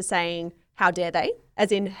post are saying, how dare they?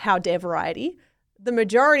 As in, how dare Variety? The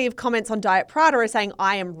majority of comments on Diet Prada are saying,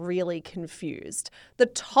 I am really confused. The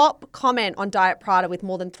top comment on Diet Prada with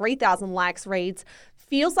more than 3,000 likes reads,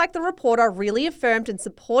 feels like the reporter really affirmed and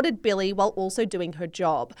supported Billy while also doing her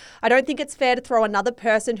job. I don't think it's fair to throw another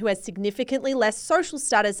person who has significantly less social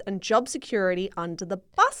status and job security under the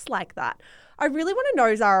bus like that. I really want to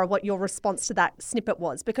know, Zara, what your response to that snippet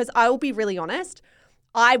was, because I will be really honest.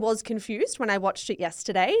 I was confused when I watched it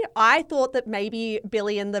yesterday. I thought that maybe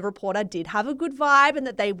Billy and the reporter did have a good vibe and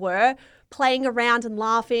that they were playing around and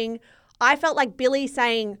laughing. I felt like Billy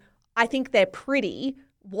saying, I think they're pretty,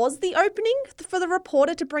 was the opening for the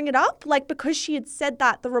reporter to bring it up. Like, because she had said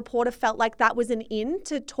that, the reporter felt like that was an in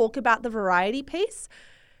to talk about the Variety piece.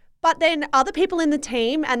 But then other people in the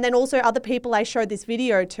team and then also other people I showed this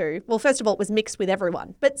video to, well, first of all, it was mixed with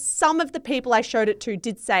everyone. But some of the people I showed it to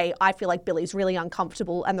did say, I feel like Billy's really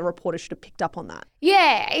uncomfortable and the reporter should have picked up on that.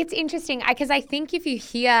 Yeah, it's interesting because I think if you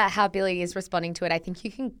hear how Billy is responding to it, I think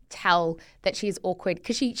you can tell that she's awkward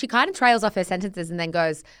because she kind of trails off her sentences and then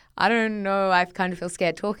goes, I don't know, I kind of feel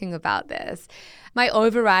scared talking about this. My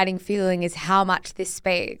overriding feeling is how much this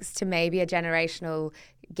speaks to maybe a generational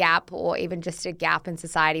gap or even just a gap in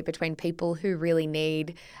society between people who really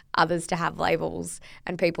need others to have labels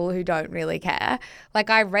and people who don't really care. Like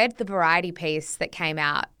I read the Variety piece that came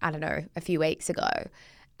out, I don't know, a few weeks ago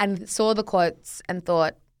and saw the quotes and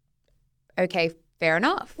thought, okay, fair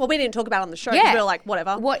enough. Well, we didn't talk about it on the show because we were like,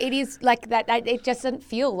 whatever. Well, it is like that. It just doesn't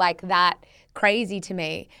feel like that crazy to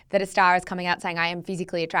me that a star is coming out saying I am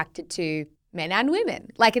physically attracted to men and women.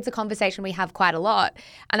 Like it's a conversation we have quite a lot.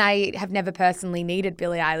 And I have never personally needed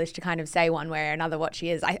Billie Eilish to kind of say one way or another what she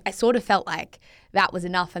is. I sort of felt like that was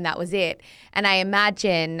enough and that was it. And I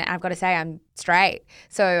imagine, I've got to say I'm straight,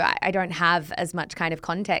 so I don't have as much kind of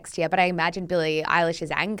context here, but I imagine Billie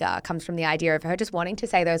Eilish's anger comes from the idea of her just wanting to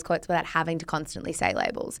say those quotes without having to constantly say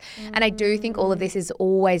labels. And I do think all of this is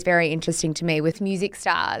always very interesting to me with music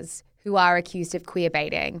stars who are accused of queer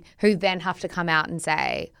baiting, who then have to come out and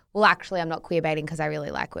say, well, actually, I'm not queer baiting because I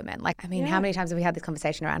really like women. Like, I mean, how many times have we had this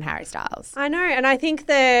conversation around Harry Styles? I know. And I think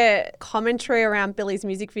the commentary around Billy's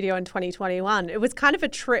music video in 2021, it was kind of a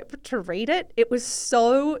trip to read it. It was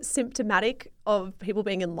so symptomatic of people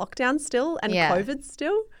being in lockdown still and COVID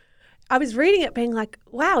still. I was reading it being like,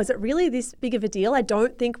 wow, is it really this big of a deal? I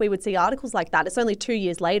don't think we would see articles like that. It's only 2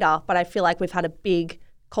 years later, but I feel like we've had a big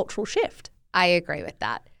cultural shift. I agree with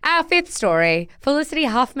that. Our fifth story, Felicity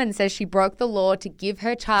Huffman says she broke the law to give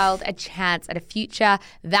her child a chance at a future.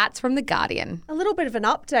 That's from The Guardian. A little bit of an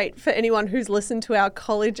update for anyone who's listened to our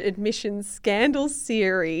college admissions scandal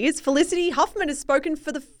series. Felicity Huffman has spoken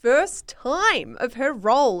for the first time of her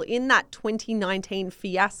role in that 2019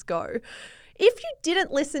 fiasco. If you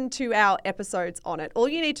didn't listen to our episodes on it, all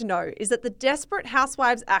you need to know is that the Desperate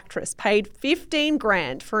Housewives actress paid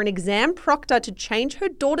 $15,000 for an exam proctor to change her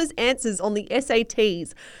daughter's answers on the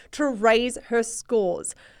SATs to raise her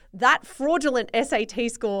scores. That fraudulent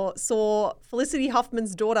SAT score saw Felicity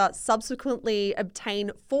Huffman's daughter subsequently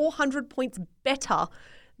obtain 400 points better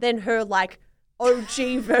than her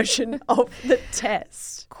OG version of the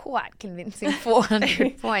test. Quite convincing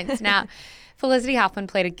 400 points. Now, Felicity Huffman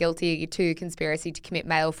pleaded guilty to conspiracy to commit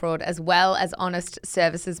mail fraud as well as honest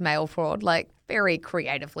services mail fraud. Like, very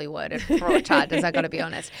creatively worded fraud charges, I got to be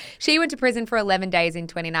honest. She went to prison for 11 days in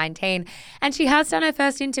 2019, and she has done her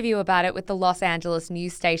first interview about it with the Los Angeles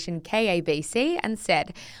news station KABC and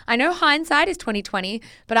said, "I know hindsight is 2020,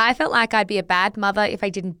 but I felt like I'd be a bad mother if I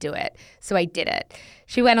didn't do it, so I did it."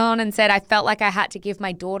 She went on and said, "I felt like I had to give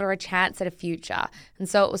my daughter a chance at a future. And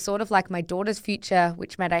so it was sort of like my daughter's future,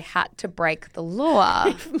 which meant I had to break the law."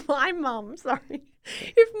 If my mum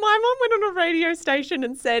went on a radio station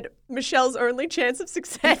and said Michelle's only chance of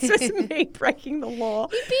success was me breaking the law,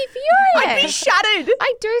 You'd be furious. I'd be shattered.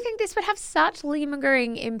 I do think this would have such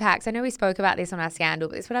lingering impacts. I know we spoke about this on our scandal,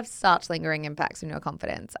 but this would have such lingering impacts on your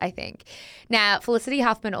confidence, I think. Now, Felicity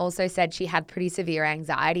Huffman also said she had pretty severe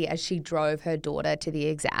anxiety as she drove her daughter to the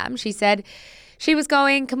exam. She said she was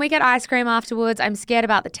going, "Can we get ice cream afterwards? I'm scared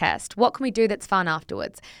about the test. What can we do that's fun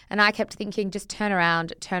afterwards?" And I kept thinking, just turn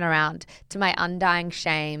around. To my undying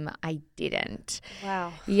shame, I didn't.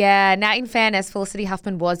 Wow. Yeah. Now, in fairness, Felicity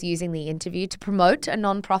Huffman was using the interview to promote a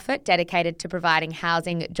nonprofit dedicated to providing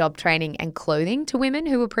housing, job training and clothing to women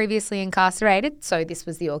who were previously incarcerated. So this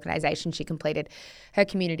was the organisation she completed her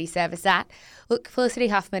community service at. Look, Felicity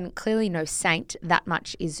Huffman, clearly no saint. That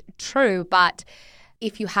much is true. But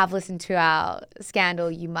if you have listened to our scandal,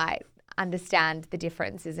 you might understand the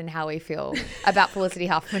differences in how we feel about Felicity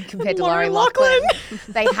Huffman compared to Lori Loughlin.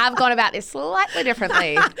 They have gone about this slightly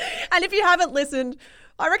differently. And if you haven't listened,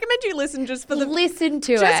 I recommend you listen just for the for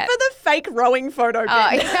the fake rowing photo bit.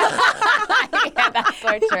 Oh, yeah, that's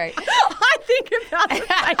so true. I think about the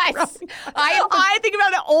fake rowing. I think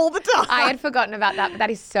about it all the time. I had forgotten about that, but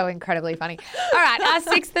that is so incredibly funny. All right, our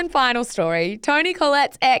sixth and final story. Toni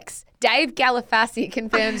Collette's ex, Dave Gallifazi,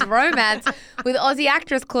 confirms romance with Aussie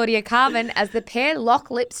actress Claudia Carvin as the pair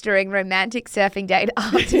lock lips during romantic surfing date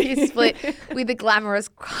after his split with a glamorous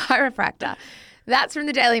chiropractor. That's from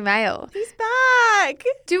the Daily Mail. He's back.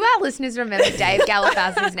 Do our listeners remember Dave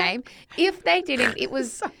Gallifazi's name? If they didn't,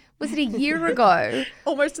 was it a year ago?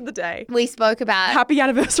 Almost to the day. We spoke about... Happy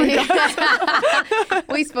anniversary, guys.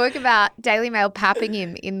 We spoke about Daily Mail papping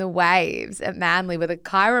him in the waves at Manly with a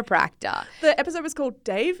chiropractor. The episode was called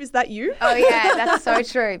Dave. Is that you? Oh, yeah, that's so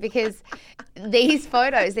true because these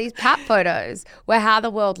photos, these pap photos, were how the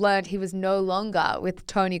world learned he was no longer with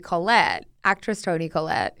Toni Collette, actress Toni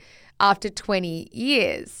Collette, after 20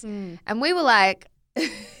 years. And we were like,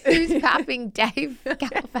 who's papping Dave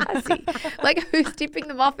Gallifazi? Like, who's tipping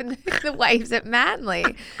them off in the waves at Manly?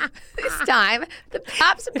 This time, the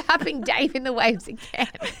paps are papping Dave in the waves again.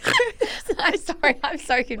 I'm sorry, I'm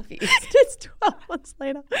so confused. It's 12 months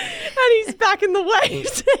later and he's back in the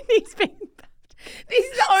waves and he's being papped. These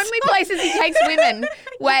are the only places he takes women.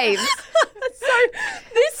 Waves. So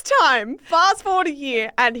this time, fast forward a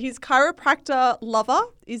year and his chiropractor lover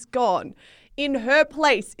is gone. In her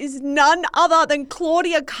place is none other than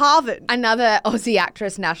Claudia Carvin. Another Aussie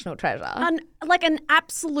actress, national treasure. Like an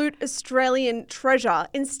absolute Australian treasure.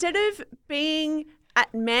 Instead of being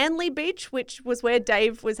at Manly Beach, which was where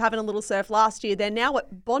Dave was having a little surf last year, they're now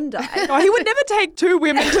at Bondi. Oh, he would never take two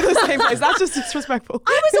women to the same place. That's just disrespectful.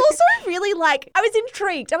 I was also really I was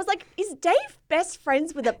intrigued. I was like, is Dave best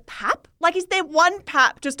friends with a pap? Like, is there one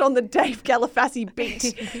pap just on the Dave Gallifazi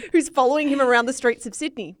beat who's following him around the streets of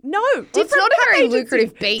Sydney? No. It's not a very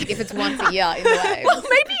lucrative beat if it's once a year in the waves. Well,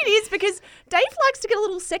 maybe it is because Dave likes to get a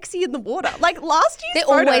little sexy in the water. Like last year's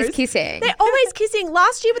They're photos, always kissing. They're always kissing.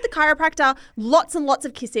 Last year with the chiropractor, lots and lots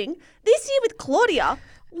of kissing. This year with Claudia,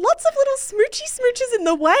 lots of little smoochy smooches in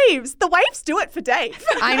the waves. The waves do it for Dave.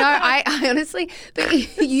 I know. I honestly, but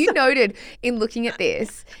you noted in looking at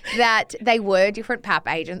this that they were different pap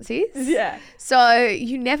agencies. Yeah. So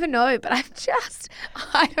you never know, but I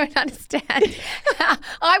don't understand.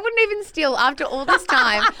 I wouldn't even still, after all this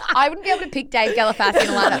time, I wouldn't be able to pick Dave Gallifazi in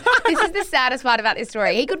a lineup. This is the saddest part about this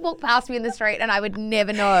story. He could walk past me in the street and I would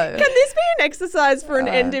never know. Can this be an exercise for an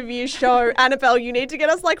end of year show? Annabelle, you need to get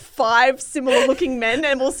us like 5 similar looking men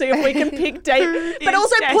and we'll see if we can pick Dave, but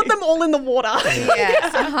also put them all in the water.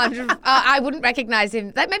 Yeah, 100. I wouldn't recognize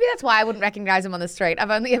him. Maybe that's why I wouldn't recognize him on the street.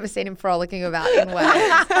 I've only ever seen him frolicking about in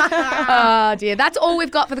waves. Oh dear, that's all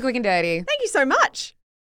we've got for the quick and dirty. Thank you so much.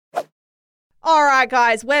 All right,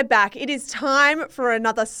 guys, we're back. It is time for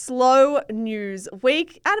another slow news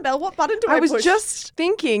week. Annabelle, what button do I push? I was just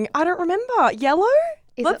thinking, I don't remember. Yellow?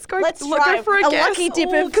 Let's go try for a guess. lucky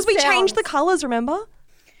dip of because we sounds. changed the colours, remember?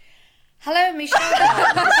 Hello, Michelle.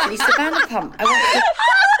 Lisa Vanderpump. I want to...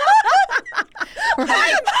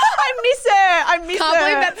 I miss her. Can't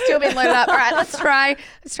believe that's still been loaded up. All right, let's try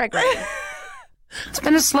green. It's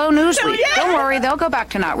been a slow news week. Don't worry, they'll go back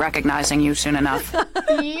to not recognizing you soon enough. Michelle,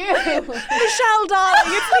 darling,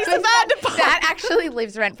 it's Lisa Vanderpump. That actually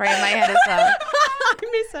lives rent-free in my head as well. I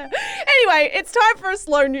miss her. Anyway, it's time for a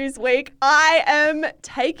slow news week. I am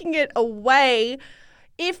taking it away.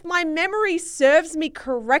 If my memory serves me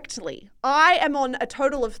correctly, I am on a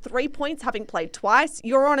total of 3 points having played twice.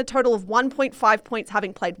 You're on a total of 1.5 points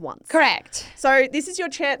having played once. Correct. So this is your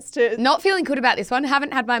chance to... Not feeling good about this one.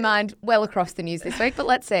 Haven't had my mind well across the news this week, but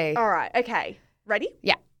let's see. All right, okay. Ready?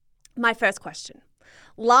 Yeah. My first question.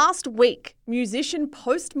 Last week, musician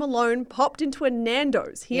Post Malone popped into a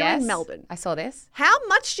Nando's here in Melbourne. I saw this. How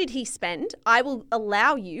much did he spend? I will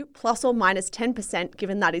allow you plus or minus 10%,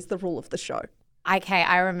 given that is the rule of the show. Okay,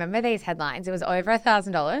 I remember these headlines. It was over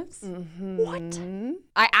 $1,000. Mm-hmm. What?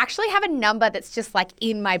 I actually have a number that's just like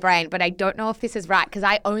in my brain, but I don't know if this is right because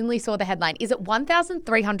I only saw the headline. Is it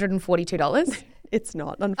 $1,342? It's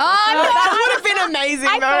not, unfortunately. Oh, no. That would have been amazing,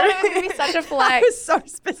 I though. thought it was going to be such a flex. That was so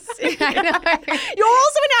specific. I know. You're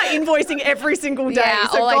also now invoicing every single day, Yeah,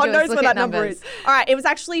 so all I God do is knows look what at that number numbers. is. All right, it was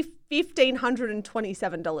actually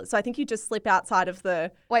 $1,527. So I think you just slip outside of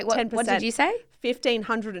the Wait, 10%. what did you say?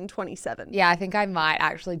 $1,527. Yeah, I think I might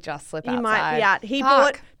actually just slip outside. You might be out. He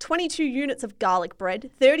Fuck. bought 22 units of garlic bread,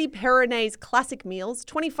 30 Peronais classic meals,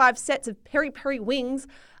 25 sets of peri-peri wings,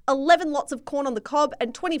 11 lots of corn on the cob,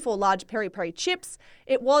 and 24 large peri-peri chips.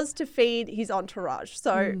 It was to feed his entourage.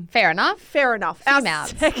 So Fair enough. fair enough. Few Our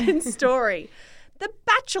mouths. second story. The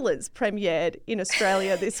Bachelors premiered in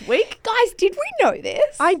Australia this week. Guys, did we know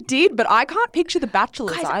this? I did, but I can't picture The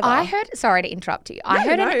Bachelors Guys, either. I heard, sorry to interrupt you, I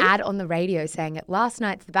heard an no. ad on the radio saying at last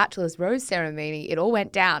night's The Bachelor's Rose ceremony, it all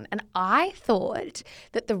went down. And I thought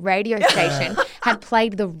that the radio station had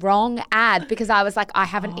played the wrong ad because I was like, I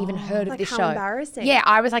haven't even heard of like this how show. embarrassing. Yeah,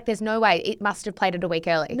 I was like, there's no way. It must have played it a week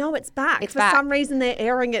early. No, it's back. It's For back. some reason, they're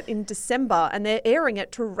airing it in December, and they're airing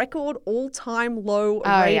it to record all-time low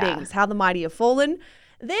Oh, ratings. yeah. How the mighty have fallen.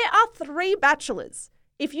 There are 3 bachelors.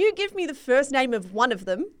 If you give me the first name of one of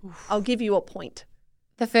them, I'll give you a point.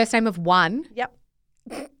 The first name of one, Yep.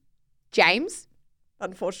 James.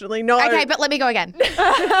 Unfortunately, no. Okay, but let me go again.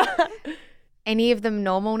 Any of them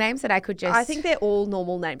normal names that I could just... I think they're all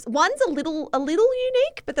normal names. One's a little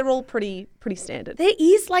unique, but they're all pretty standard. There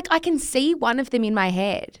is, like, I can see one of them in my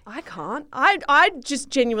head. I can't. I just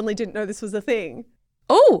genuinely didn't know this was a thing.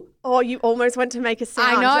 Oh, Oh, you almost went to make a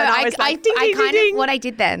sound. I know. and I was like, ding, I ding, kind ding, ding. of, what I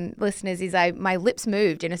did then, listeners, is my lips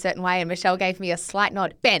moved in a certain way and Michelle gave me a slight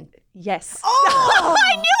nod. Ben. Yes. Oh,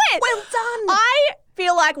 I knew it. well done. I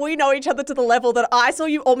feel like we know each other to the level that I saw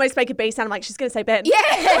you almost make a B sound. I'm like, she's going to say Ben.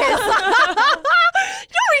 Yes.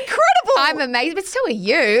 You're incredible. I'm amazed, but so are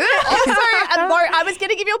you. Also, Lauren, I was going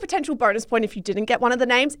to give you a potential bonus point if you didn't get one of the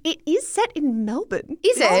names. It is set in Melbourne.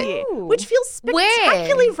 Is this it? year, which feels Where?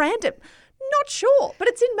 spectacularly random. Not sure, but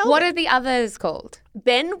it's in Melbourne. What are the others called?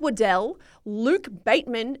 Ben Waddell, Luke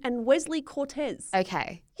Bateman, and Wesley Cortez.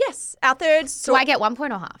 Okay. Yes, our third. Do I get 1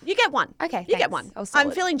 point or half? You get one. Okay, You get thanks. one. I was I'm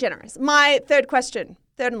solid. feeling generous. My third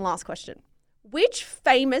and last question. Which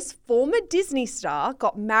famous former Disney star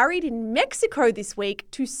got married in Mexico this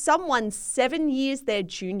week to someone 7 years their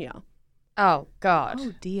junior? Oh, God.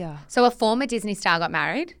 Oh, dear. So a former Disney star got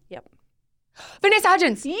married? Yep. Vanessa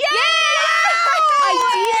Hudgens. Yeah! I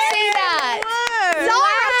did see that.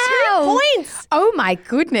 Zara, Wow. 2 points. Oh, my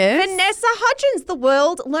goodness. Vanessa Hudgens. The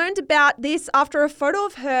world learned about this after a photo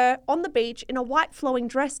of her on the beach in a white flowing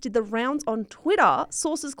dress did the rounds on Twitter.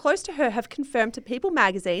 Sources close to her have confirmed to People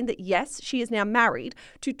magazine that, yes, she is now married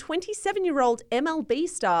to 27-year-old MLB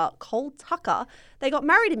star Cole Tucker. They got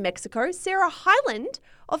married in Mexico. Sarah Hyland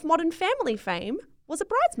of Modern Family fame was a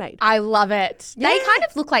bridesmaid. I love it. They Yeah. kind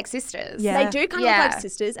of look like sisters. Yeah. They do kind of Yeah. look like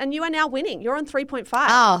sisters, and you are now winning. You're on 3.5.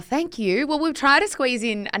 Oh, thank you. Well, we'll try to squeeze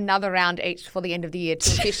in another round each for the end of the year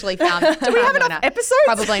to officially found. Do we have enough episodes?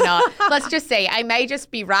 Probably not. Let's just see. I may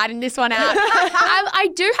just be writing this one out. I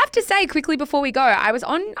do have to say quickly before we go,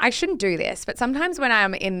 I shouldn't do this, but sometimes when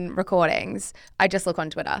I'm in recordings, I just look on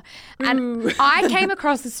Twitter. And I came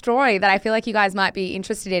across a story that I feel like you guys might be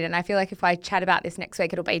interested in, and I feel like if I chat about this next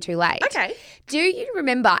week, it'll be too late. Okay. Do you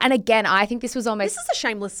remember, and again, I think this was almost... This is a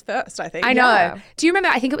shameless first, I think. I know. Yeah. Do you remember,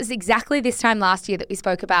 I think it was exactly this time last year that we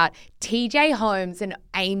spoke about TJ Holmes and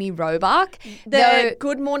Amy Roebuck. The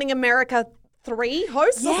Good Morning America 3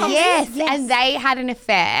 hosts or something? Yes, and they had an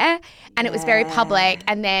affair and it was very public,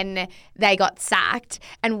 and then they got sacked.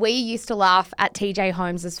 And we used to laugh at TJ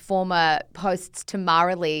Holmes' former hosts to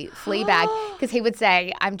Lee Fleabag because he would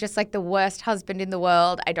say, I'm just like the worst husband in the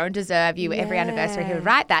world. I don't deserve you. Every anniversary he would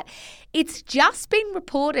write that. It's just been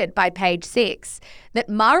reported by Page Six that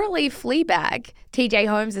Lee Fleabag, TJ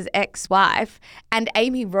Holmes' ex-wife, and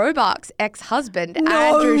Amy Robach's ex-husband,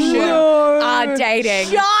 Andrew Shue, are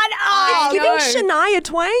dating. Shut up! It's giving Shania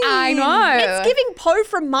Twain. I know. It's giving Poe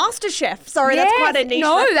from MasterChef. Sorry, that's quite a niche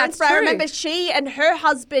reference. That's but true. I remember she and her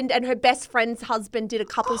husband and her best friend's husband did a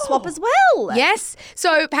couple swap as well. Yes.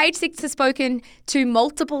 So Page Six has spoken to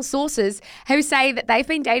multiple sources who say that they've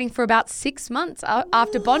been dating for about 6 months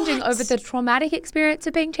after bonding over the traumatic experience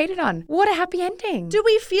of being cheated on. What a happy ending. Do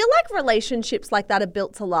we feel like relationships like that are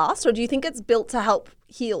built to last, or do you think it's built to help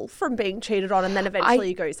heal from being cheated on and then eventually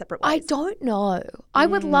you go separate ways? I don't know. I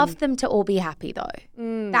would love them to all be happy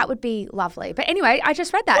though. That would be lovely. But anyway, I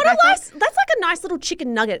just read that. That's like a nice little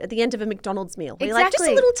chicken nugget at the end of a McDonald's meal. Where you're like, just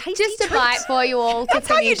a little tasty Just a treat. bite for you all to That's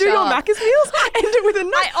how you do your Macca's meals? End it with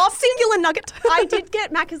a singular nugget. I did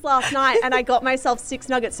get Macca's last night and I got myself 6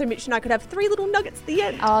 nuggets so Mitch and I could have 3 little nuggets at the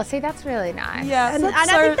end. Oh, see, that's really nice. Yeah, And I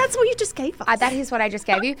think that's what you just gave us. That is what I just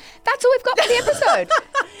gave you. That's all we've got for the episode.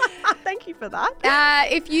 Thank you for that.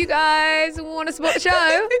 If you guys want to support the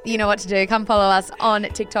show, you know what to do. Come follow us on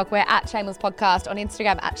TikTok. We're at Shameless Podcast. On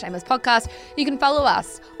Instagram, at Shameless Podcast. You can follow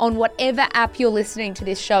us on whatever app you're listening to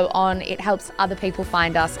this show on. It helps other people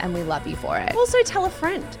find us, and we love you for it. Also, tell a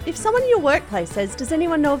friend. If someone in your workplace says, does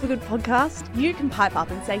anyone know of a good podcast? You can pipe up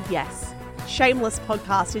and say yes. Shameless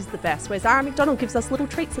Podcast is the best, where Zara McDonald gives us little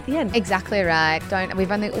treats at the end. Exactly right.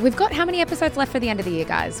 We've got how many episodes left for the end of the year,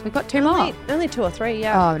 guys? We've got 2 more. Only 2 or 3,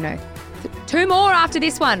 yeah. Oh, no. 2 more after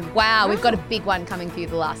this one. Wow, we've got a big one coming for you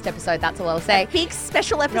the last episode. That's all I'll say. Big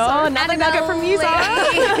special episode. Oh, another nugget from you,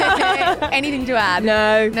 Zara. Anything to add?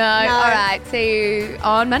 No. No. All right. See you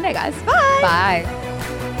on Monday, guys. Bye. Bye.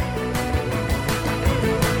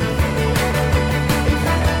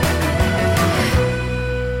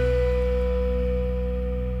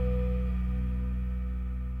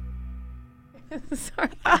 Sorry.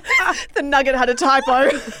 The nugget had a typo.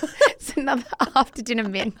 It's another after dinner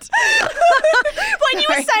mint. When you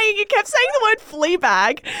kept saying the word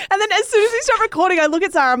Fleabag, and then as soon as we start recording, I look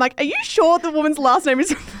at Zara, I'm like, are you sure the woman's last name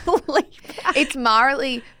is Fleabag? It's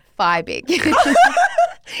Lee Fleabag.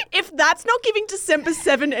 If that's not giving December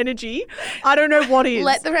 7 energy, I don't know what is.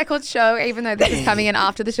 Let the record show, even though this is coming in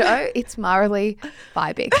after the show, it's Lee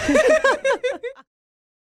Fleabag.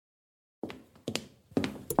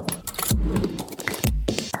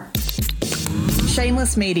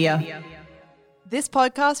 Shameless Media. This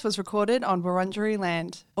podcast was recorded on Wurundjeri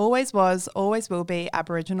land. Always was, always will be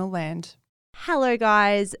Aboriginal land. Hello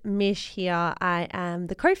guys, Mish here. I am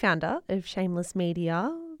the co-founder of Shameless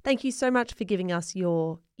Media. Thank you so much for giving us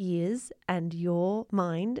your ears and your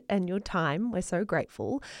mind and your time. We're so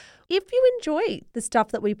grateful. If you enjoy the stuff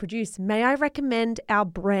that we produce, may I recommend our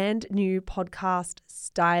brand new podcast,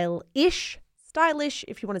 Style-ish. Stylish,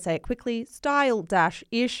 if you want to say it quickly,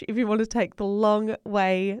 style-ish, if you want to take the long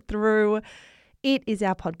way through. It is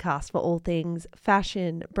our podcast for all things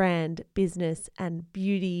fashion, brand, business, and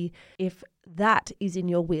beauty. If that is in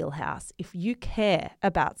your wheelhouse, if you care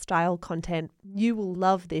about style content, you will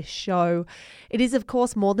love this show. It is, of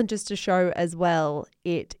course, more than just a show as well.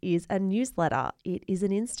 It is a newsletter. It is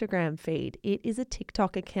an Instagram feed. It is a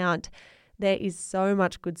TikTok account. There is so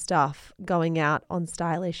much good stuff going out on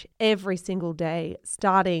Stylish every single day,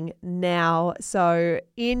 starting now. So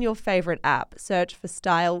in your favorite app, search for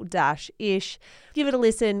Style-ish. Give it a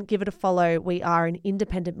listen, give it a follow. We are an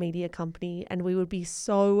independent media company and we would be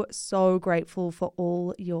so, so grateful for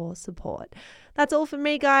all your support. That's all from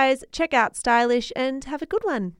me, guys. Check out Stylish and have a good one.